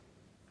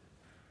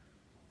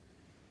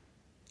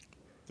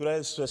Today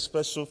is a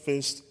special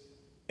feast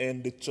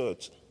in the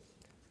church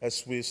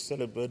as we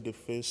celebrate the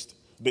feast,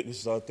 the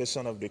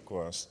exaltation of the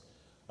cross.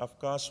 Of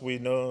course, we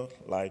know,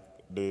 like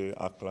the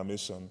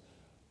acclamation,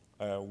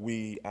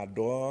 we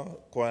adore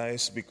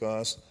Christ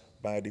because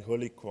by the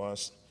Holy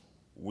Cross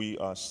we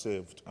are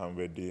saved and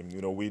redeemed.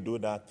 We do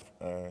that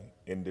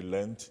in the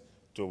Lent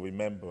to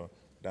remember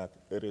that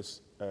it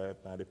is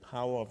by the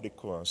power of the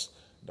cross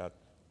that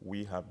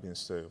we have been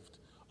saved.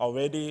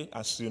 Already,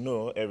 as you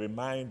know, a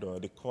reminder,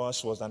 the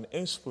cross was an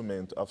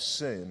instrument of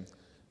sin,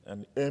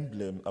 an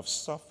emblem of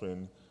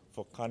suffering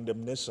for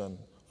condemnation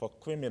for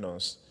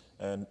criminals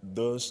and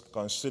those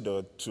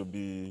considered to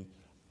be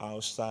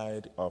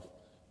outside of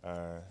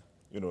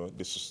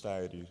the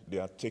society.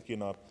 They're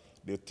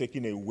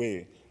taken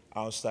away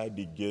outside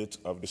the gate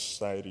of the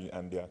society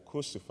and they are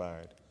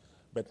crucified.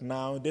 But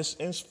now this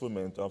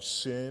instrument of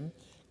sin,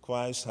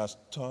 Christ has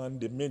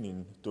turned the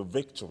meaning to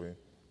victory.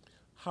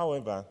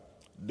 However,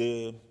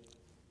 the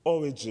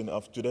origin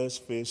of today's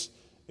feast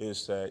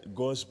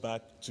goes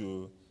back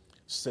to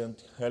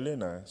Saint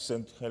Helena.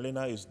 Saint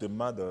Helena is the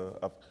mother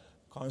of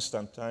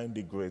Constantine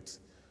the Great.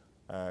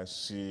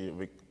 She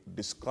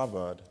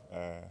recovered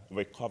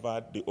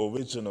the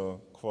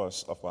original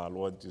cross of our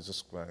Lord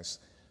Jesus Christ.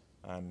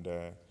 And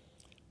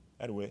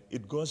anyway,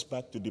 it goes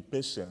back to the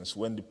Persians.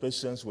 When the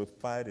Persians were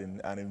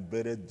fighting and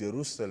invaded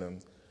Jerusalem,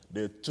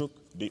 they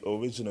took the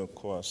original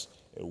cross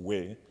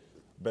away.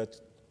 But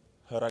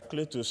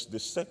Heraclitus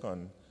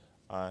II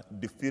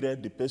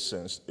defeated the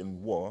Persians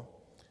in war,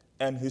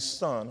 and his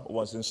son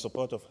was in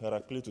support of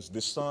Heraclitus.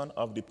 The son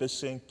of the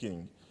Persian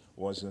king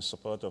was in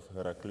support of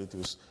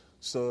Heraclitus.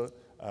 So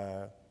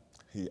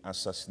he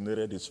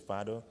assassinated his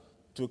father,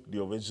 took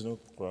the original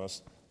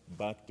cross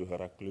back to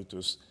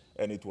Heraclitus,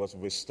 and it was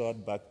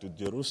restored back to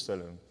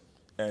Jerusalem.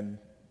 And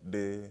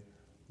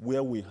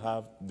where we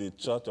have the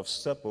Church of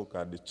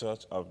Sepulchre, the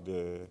Church of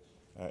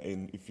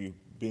if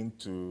you've been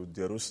to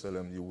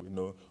Jerusalem, you will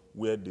know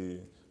where the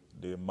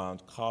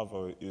Mount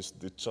Calvary is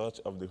the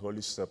Church of the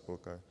Holy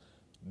Sepulchre.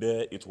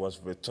 There it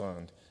was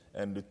returned,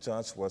 and the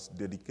church was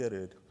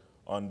dedicated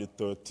on the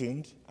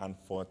 13th and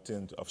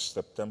 14th of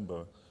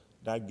September.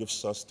 That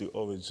gives us the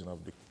origin of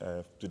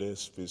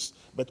today's feast.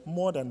 But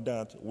more than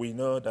that, we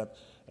know that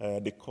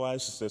the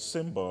Christ is a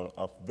symbol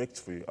of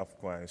victory of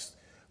Christ,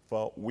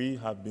 for we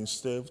have been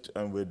saved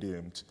and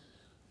redeemed.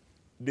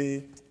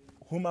 The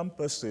human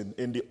person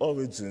in the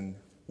origin,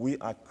 we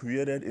are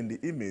created in the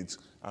image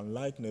and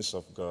likeness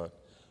of God.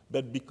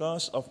 But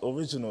because of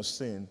original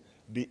sin,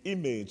 the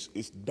image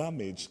is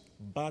damaged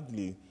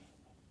badly,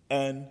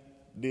 and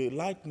the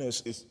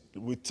likeness is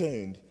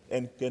retained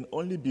and can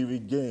only be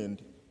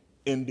regained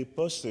in the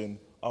person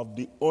of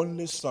the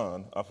only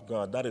Son of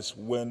God. That is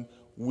when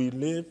we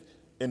live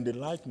in the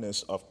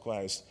likeness of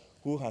Christ,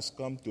 who has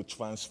come to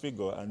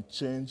transfigure and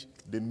change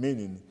the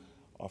meaning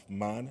of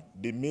man,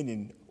 the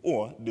meaning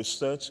or the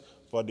search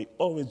for the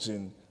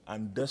origin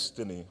and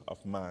destiny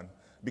of man.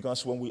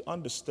 Because when we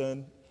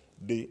understand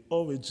the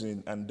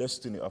origin and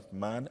destiny of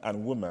man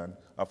and woman,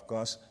 of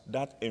course,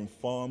 that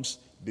informs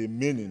the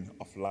meaning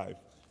of life,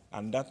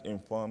 and that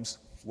informs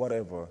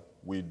whatever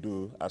we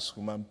do as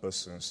human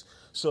persons.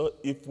 So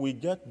if we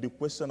get the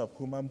question of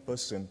human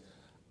person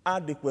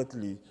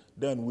adequately,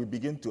 then we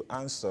begin to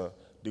answer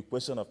the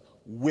question of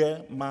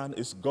where man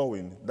is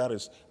going. That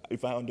is,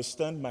 if I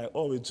understand my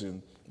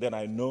origin, then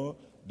I know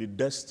the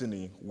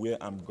destiny where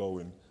I'm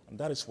going. And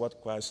that is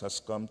what Christ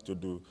has come to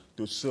do,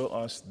 to show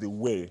us the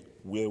way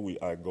where we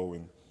are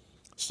going.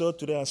 So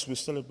today, as we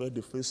celebrate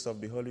the feast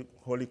of the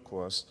Holy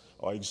Cross,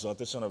 or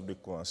exaltation of the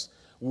cross,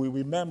 we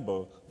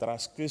remember that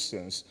as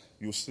Christians,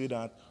 you see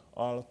that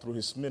all through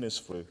his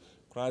ministry,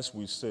 Christ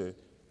will say,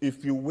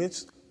 if you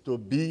wish to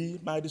be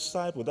my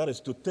disciple, that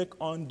is to take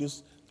on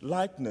this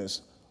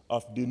likeness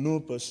of the new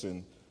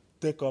person,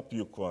 take up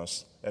your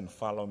cross and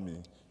follow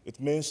me. It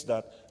means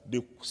that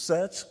the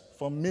search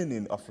for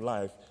meaning of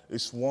life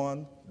is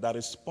one that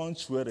is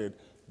punctuated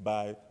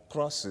by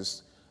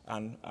crosses.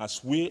 And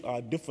as we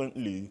are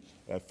differently,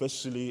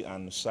 facially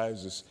and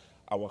sizes,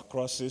 our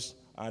crosses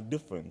are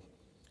different.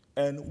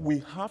 And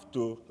we have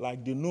to,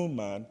 like the new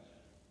man,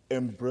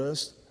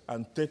 embrace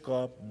and take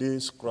up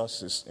these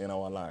crosses in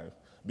our life.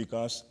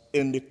 Because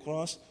in the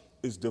cross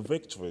is the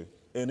victory.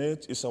 In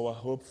it is our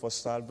hope for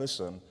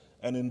salvation.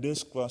 And in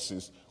these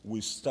crosses,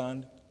 we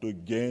stand to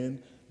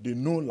gain the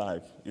new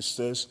life. It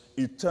says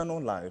eternal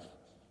life.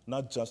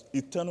 Not just,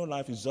 eternal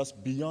life is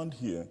just beyond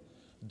here.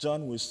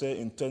 John will say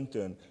in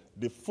 10:10,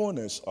 the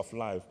fullness of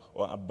life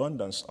or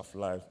abundance of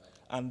life.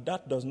 And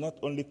that does not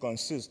only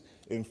consist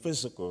in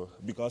physical,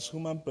 because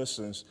human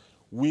persons,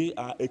 we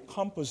are a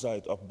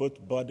composite of both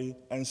body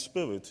and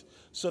spirit,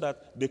 so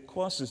that the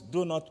crosses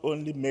do not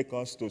only make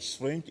us to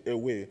shrink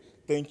away,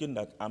 thinking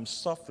that I'm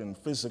suffering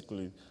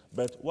physically,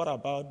 but what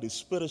about the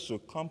spiritual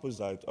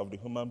composite of the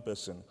human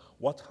person?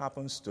 What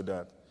happens to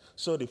that?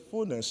 So the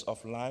fullness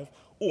of life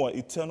or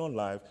eternal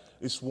life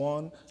is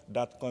one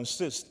that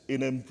consists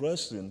in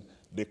embracing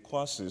the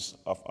crosses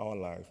of our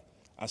life.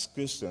 As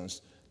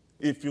Christians,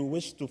 if you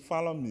wish to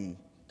follow me,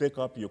 take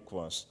up your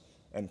cross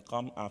and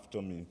come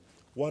after me.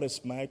 What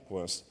is my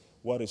cross?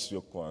 What is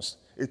your cross?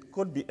 It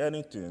could be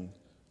anything.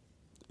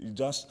 You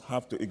just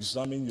have to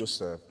examine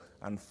yourself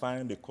and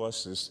find the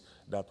crosses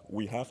that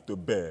we have to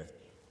bear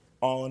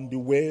on the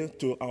way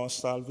to our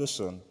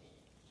salvation.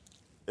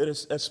 It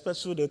is a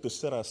special day to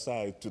set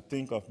aside to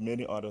think of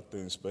many other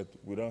things, but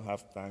we don't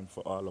have time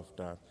for all of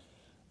that.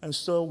 And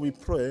so we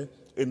pray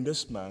in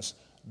this Mass,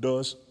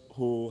 those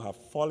who have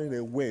fallen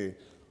away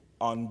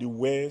on the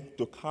way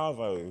to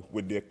Calvary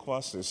with their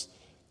crosses,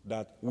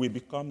 that we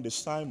become the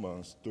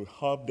Simons to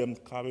help them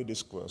carry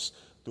this cross,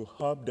 to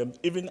help them,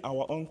 even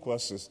our own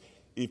crosses,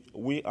 if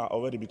we are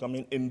already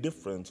becoming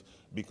indifferent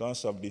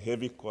because of the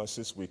heavy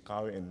crosses we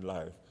carry in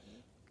life.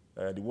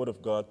 The Word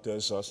of God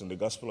tells us in the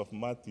Gospel of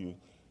Matthew,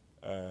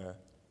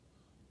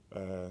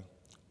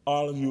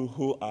 all you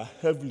who are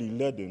heavily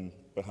laden,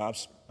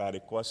 perhaps by the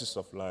crosses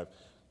of life,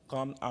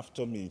 come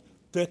after me.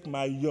 Take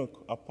my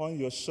yoke upon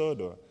your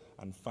shoulder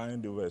and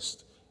find the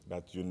rest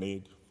that you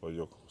need for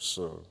your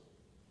soul.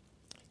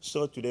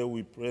 So today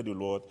we pray the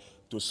Lord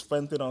to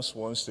strengthen us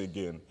once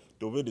again,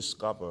 to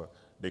rediscover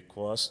the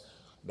cross,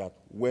 that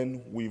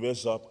when we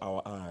raise up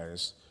our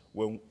eyes,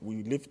 when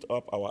we lift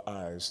up our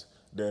eyes,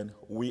 then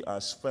we are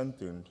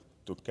strengthened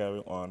to carry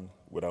on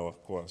with our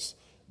cross,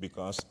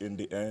 because in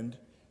the end,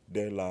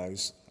 there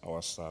lies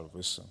our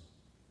salvation.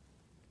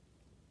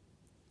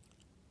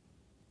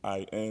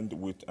 I end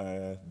with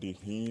the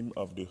hymn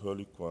of the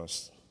Holy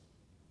Cross.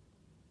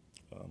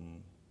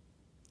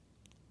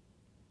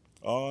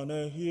 On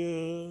a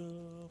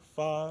hill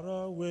far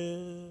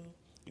away,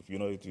 if you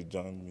know it, you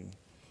join me,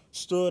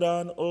 stood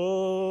an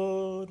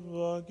old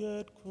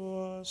rugged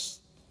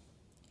cross,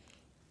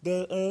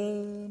 the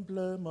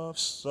emblem of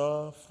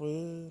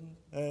suffering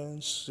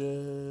and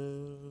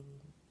shame.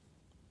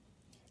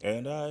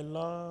 And I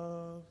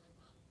love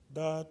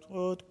that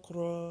old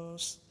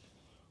cross,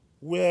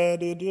 where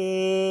the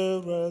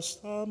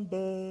dearest and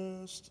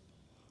best,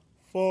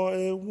 for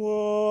a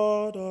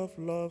word of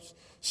love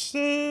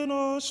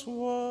sinners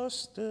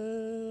was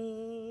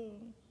there.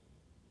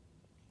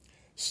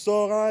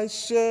 So I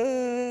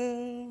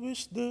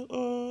cherish the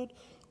old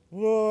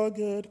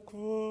rugged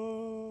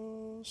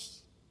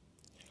cross,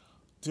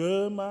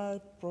 till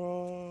my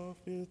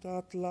profit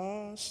at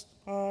last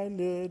I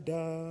lay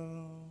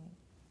down.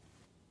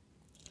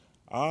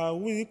 I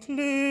will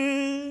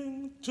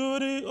cling to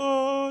the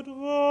old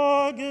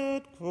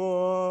rugged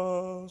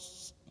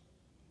cross,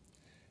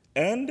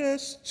 and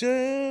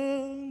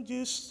exchange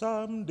it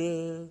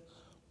someday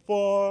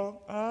for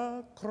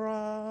a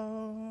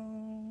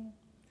crown.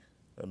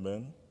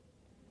 Amen.